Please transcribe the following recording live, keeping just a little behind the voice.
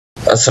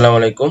আসসালামু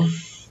আলাইকুম।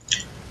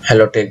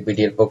 Hello take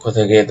বিডির পক্ষ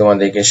থেকে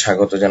তোমাদেরকে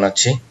স্বাগত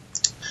জানাচ্ছি।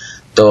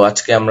 তো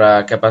আজকে আমরা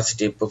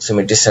ক্যাপাসিটিভ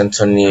প্রক্সিমিটি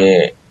সেন্সর নিয়ে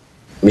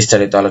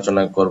বিস্তারিত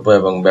আলোচনা করব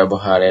এবং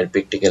ব্যবহারের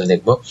প্র্যাকটিক্যাল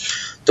দেখব।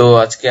 তো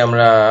আজকে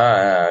আমরা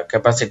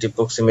ক্যাপাসিটিভ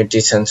প্রক্সিমিটি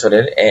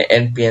সেন্সরের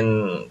এনপিএন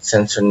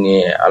সেন্সর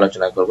নিয়ে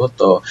আলোচনা করব।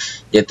 তো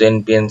যেহেতু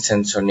এনপিএন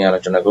সেন্সর নিয়ে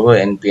আলোচনা করব,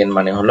 এনপিএন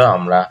মানে হলো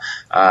আমরা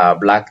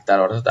ব্ল্যাক তার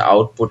অর্থাৎ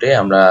আউটপুটে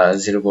আমরা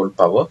 0 ভোল্ট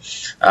পাবো,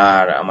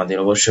 আর আমাদের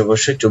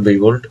অবশ্যই 24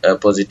 ভোল্ট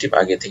পজিটিভ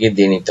আগে থেকে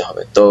দিয়ে নিতে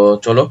হবে। তো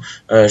চলো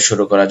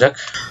শুরু করা যাক।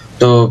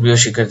 তো প্রিয়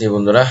শিক্ষার্থী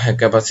বন্ধুরা,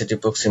 ক্যাপাসিটিভ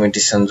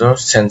প্রক্সিমিটি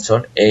সেন্সর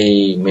এই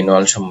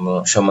ম্যানুয়াল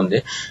সম্বন্ধে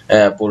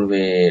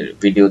পূর্বের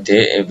ভিডিওতে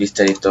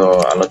বিস্তারিত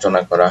আলোচনা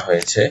করা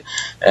হয়েছে।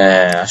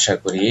 আশা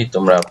করি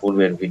তোমরা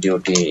পূর্বের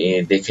ভিডিওটি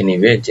দেখে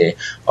নিবে, যে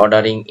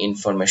অর্ডারিং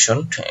ইনফরমেশন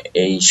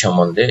এই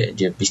সম্বন্ধে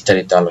যে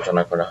বিস্তারিত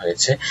আলোচনা করা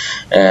হয়েছে।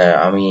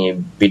 আমি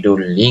ভিডিওর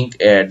লিংক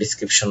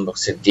ডেসক্রিপশন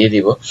বক্সে দিয়ে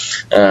দিব,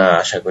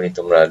 আশা করি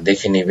তোমরা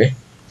দেখে নিবে।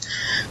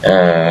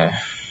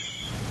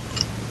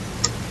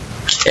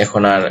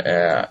 এখন আর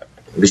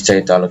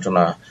বিস্তারিত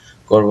আলোচনা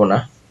করব না।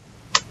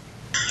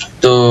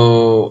 তো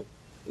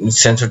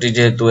সেন্সরটি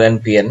যেহেতু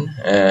এনপিএন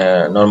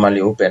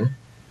নরমালি ওপেন,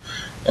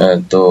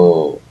 তো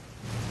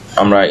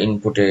আমরা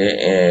ইনপুটে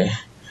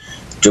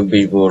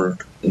 24 ভোল্ট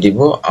দিব,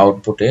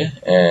 আউটপুটে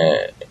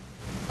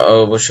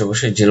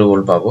অবশ্যই 0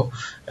 ভোল্ট পাবো।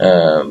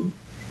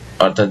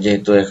 অর্থাৎ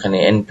যেহেতু এখানে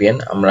এনপিএন,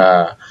 আমরা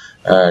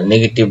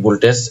নেগেটিভ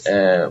ভোল্টেজ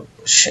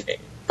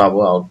পাবো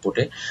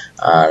আউটপুটে,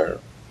 আর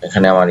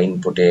এখানে আমার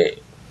ইনপুটে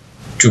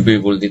 24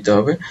 ভোল্ট দিতে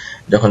হবে।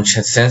 যখন সে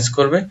সেন্স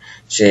করবে,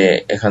 সে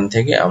এখান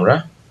থেকে আমরা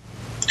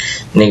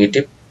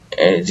নেগেটিভ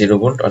 0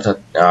 ভোল্ট অর্থাৎ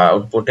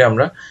আউটপুটে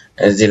আমরা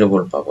 0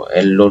 ভোল্ট পাবো।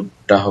 এর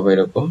লোডটা হবে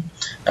এরকম,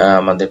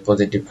 আমাদের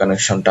পজিটিভ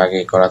কানেকশনটা আগে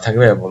করা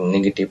থাকবে এবং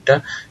নেগেটিভটা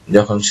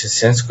যখন সে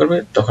সেন্স করবে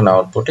তখন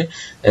আউটপুটে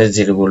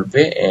 0 ভোল্ট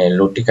পেয়ে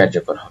লোডটি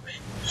কার্যকর হবে।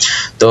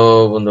 তো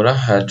বন্ধুরা,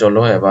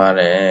 চলো এবার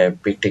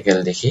প্র্যাকটিক্যাল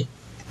দেখি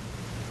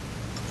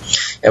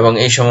এবং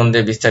এই সম্বন্ধে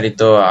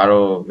বিস্তারিত আরো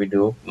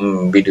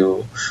ভিডিও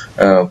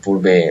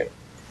পূর্বে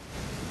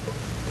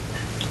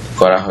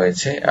করা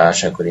হয়েছে,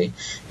 আশা করি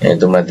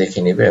তোমরা দেখে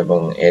নিবে এবং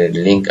এর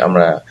লিংক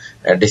আমরা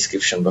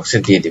ডেসক্রিপশন বক্সে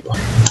দিয়ে দিব।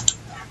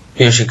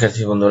 প্রিয়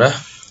শিক্ষার্থী বন্ধুরা,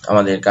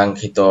 আমাদের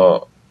কাঙ্ক্ষিত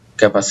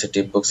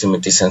ক্যাপাসিটিভ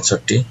প্রক্সিমিটি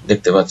সেন্সরটি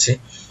দেখতে পাচ্ছি।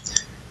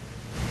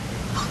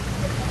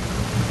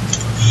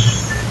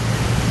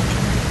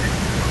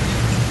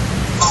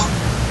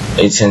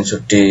 এই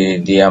সেন্সরটি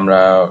দিয়ে আমরা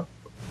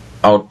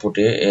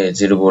আউটপুটে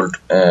 0 ভোল্ট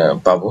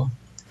পাবো,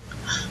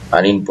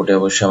 আর ইনপুটে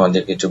অবশ্যই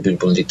আমাদেরকে 24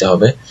 ভোল্ট দিতে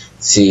হবে।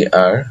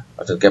 সিআর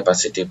অর্থাৎ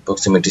capacitive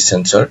proximity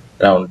sensor,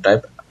 round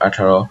type,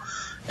 18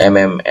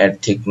 mm এর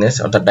থিকনেস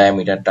অর্থাৎ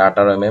ডায়ামিটারটা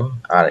 18 mm,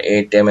 আর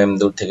 8 mm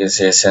দূর থেকে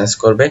সে সেন্স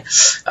করবে।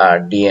 আর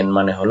ডিএন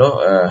মানে হলো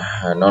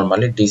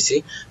নরমালি ডিসি,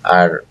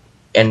 আর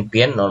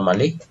এনপিএন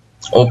নরমালি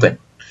ওপেন।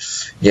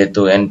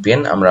 যেহেতু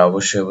এনপিএন, আমরা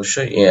অবশ্যই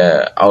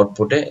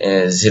আউটপুটে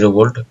 0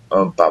 ভোল্ট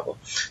পাবো।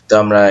 তো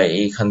আমরা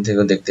এইখান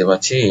থেকে দেখতে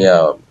পাচ্ছি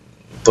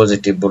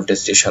পজিটিভ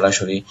ভোল্টেজটি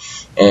সরাসরি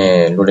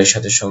লোডের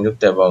সাথে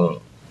সংযুক্ত এবং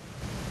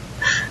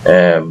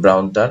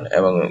ব্রাউন তার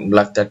এবং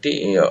ব্ল্যাক তারটি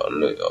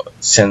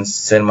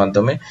সেন্সের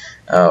মাধ্যমে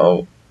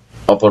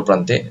অপর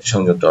প্রান্তে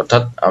সংযুক্ত,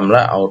 অর্থাৎ আমরা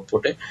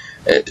আউটপুটে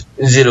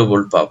 0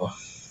 ভোল্ট পাবো।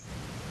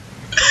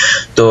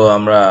 তো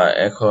আমরা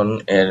এখন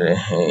এর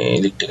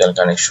ইলেকট্রিক্যাল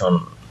কানেকশন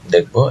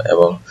দেখব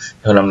এবং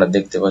এখন আমরা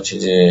দেখতে পাচ্ছি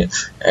যে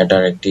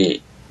এটার একটি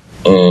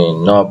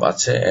নব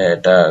আছে,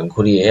 এটা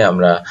ঘুরিয়ে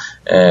আমরা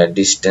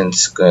ডিসটেন্স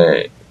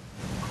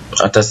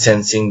অর্থাৎ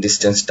সেন্সিং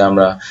ডিসটেন্সটা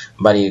আমরা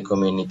বাড়িয়ে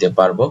কমিয়ে নিতে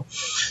পারবো।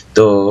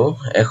 তো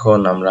এখন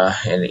আমরা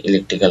এর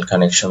ইলেকট্রিক্যাল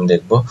কানেকশন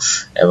দেখব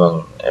এবং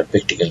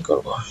প্র্যাকটিক্যাল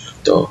করব।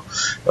 তো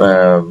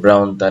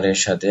ব্রাউন তারের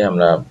সাথে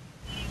আমরা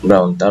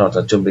ব্রাউন তার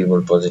অর্থাৎ 24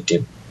 ভোল্ট পজিটিভ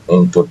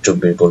ইনপুট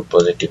 24 ভোল্ট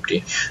পজিটিভটি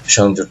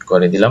সংযুক্ত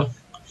করে দিলাম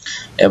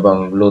এবং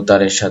ব্লু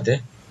তারের সাথে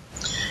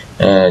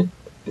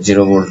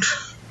 0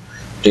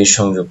 ভোল্টটি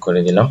সংযোগ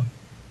করে দিলাম।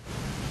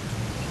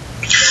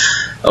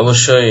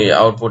 অবশ্যই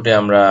আউটপুটে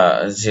আমরা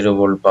 0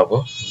 ভোল্ট পাবো,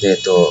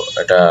 যেহেতু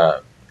এটা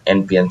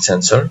এনপিএন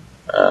সেন্সর।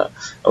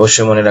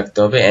 অবশ্যই মনে রাখতে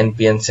হবে,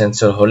 এনপিএন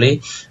সেন্সর হলেই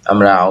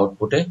আমরা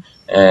আউটপুটে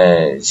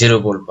 0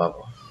 ভোল্ট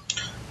পাবো,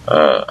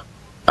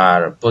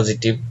 আর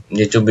পজিটিভ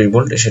যে 24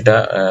 ভোল্ট সেটা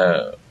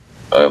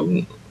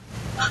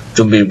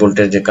 24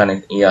 ভোল্টের যে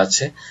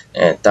আছে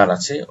তার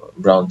আছে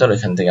ব্রাউন তার,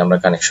 এখান থেকে আমরা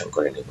কানেকশন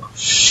করে নিব।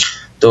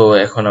 তো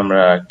এখন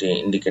আমরা একটি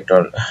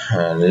ইন্ডিকেটর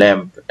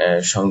ল্যাম্প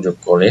সংযোগ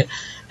করে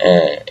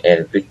এর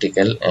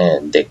প্র্যাকটিক্যাল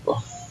দেখব।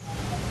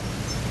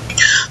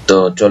 তো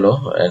চলো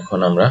এখন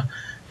আমরা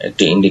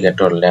একটি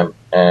ইন্ডিকেটর ল্যাম্প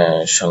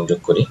সংযোগ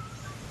করি।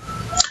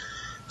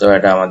 তো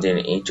এটা আমাদের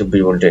এই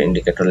 24 ভোল্টের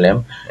ইন্ডিকেটর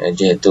ল্যাম্প,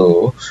 যেহেতু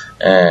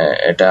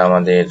এটা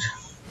আমাদের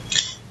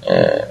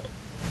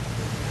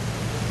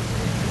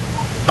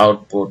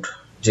আউটপুট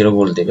 0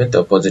 ভোল্ট দেবে, তো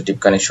পজিটিভ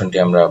কানেকশনটি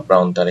আমরা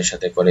ব্রাউন তারের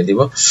সাথে করে দিব,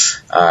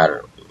 আর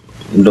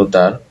ব্লু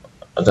তার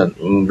অর্থাৎ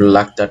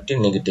ব্ল্যাক তারটি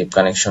নেগেটিভ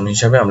কানেকশন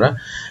হিসাবে আমরা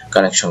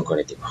কানেকশন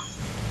করে দিব।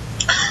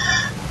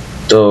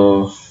 তো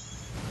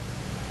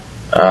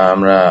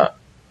আমরা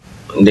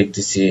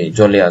দেখতেছি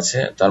জ্বলে আছে,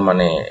 তার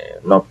মানে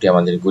নবটি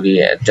আমাদের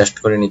ঘুরিয়ে অ্যাডজাস্ট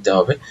করে নিতে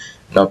হবে।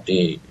 নবটি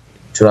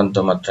চূড়ান্ত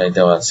মাত্রায়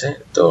দেওয়া আছে,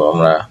 তো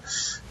আমরা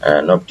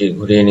নবটি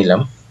ঘুরিয়ে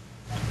নিলাম।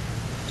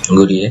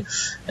 ঘুরিয়ে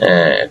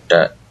একটা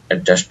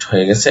অ্যাডজাস্ট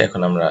হয়ে গেছে।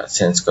 এখন আমরা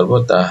চেঞ্জ করব।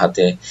 তা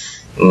হাতে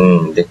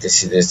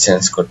দেখতেছি যে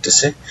চেঞ্জ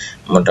করতেছে,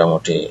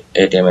 মোটামুটি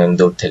 8 mm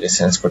দূর থেকে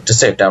চেঞ্জ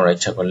করতেছে। এটা আমরা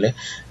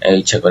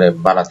ইচ্ছা করে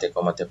বাড়াতে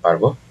কমাতে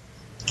পারবো।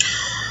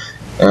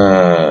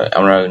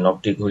 আমরা ওই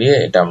নবটি ঘুরিয়ে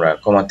এটা আমরা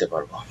কমাতে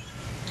পারবো।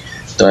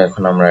 তো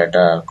এখন আমরা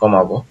এটা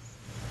কমাবো,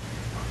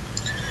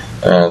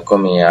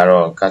 কমিয়ে আরো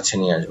কাছে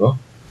নিয়ে আসবো।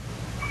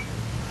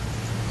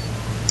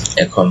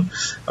 এখন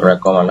আমরা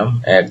কমালাম,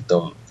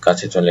 একদম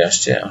কাছে চলে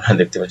আসছে। আমরা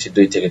দেখতে পাচ্ছি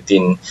 2 থেকে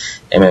 3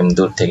 mm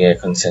দূর থেকে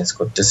এখন সেন্স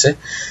করতেছে।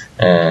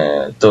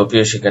 তো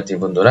প্রিয় শিক্ষার্থী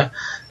বন্ধুরা,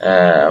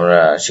 আমরা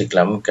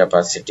শিখলাম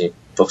ক্যাপাসিটিভ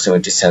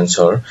প্রক্সিমিটি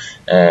সেন্সর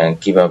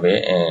কিভাবে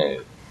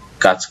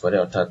কাজ করে,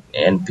 অর্থাৎ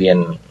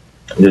NPN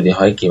যদি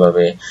হয়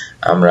কিভাবে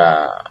আমরা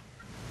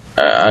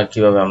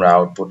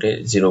আউটপুটে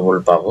 0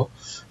 ভোল্ট পাবো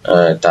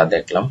তা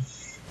দেখলাম,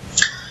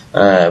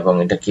 এবং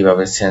এটা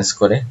কিভাবে সেন্স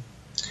করে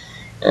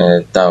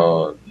তাও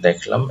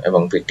দেখলাম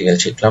এবং প্র্যাকটিক্যাল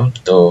শিখলাম।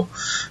 তো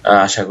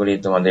আশা করি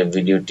তোমাদের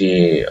ভিডিওটি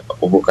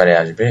উপকারে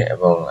আসবে,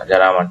 এবং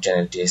যারা আমার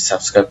চ্যানেলটি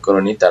সাবস্ক্রাইব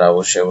করনি তারা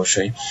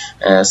অবশ্যই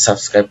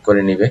সাবস্ক্রাইব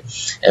করে নিবে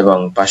এবং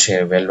পাশে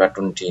বেল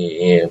বাটনটি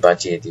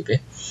বাজিয়ে দিবে,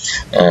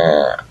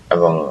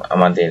 এবং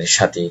আমাদের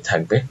সাথেই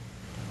থাকবে।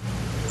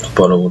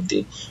 পরবর্তী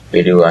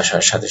ভিডিও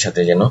আসার সাথে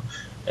সাথে যেন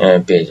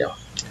পেয়ে যাও।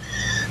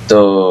 তো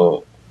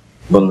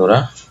বন্ধুরা,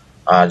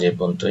 আজ এই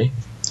পর্যন্তই।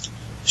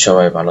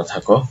 সবাই ভালো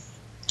থাকো।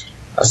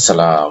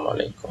 আসসালামু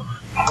আলাইকুম।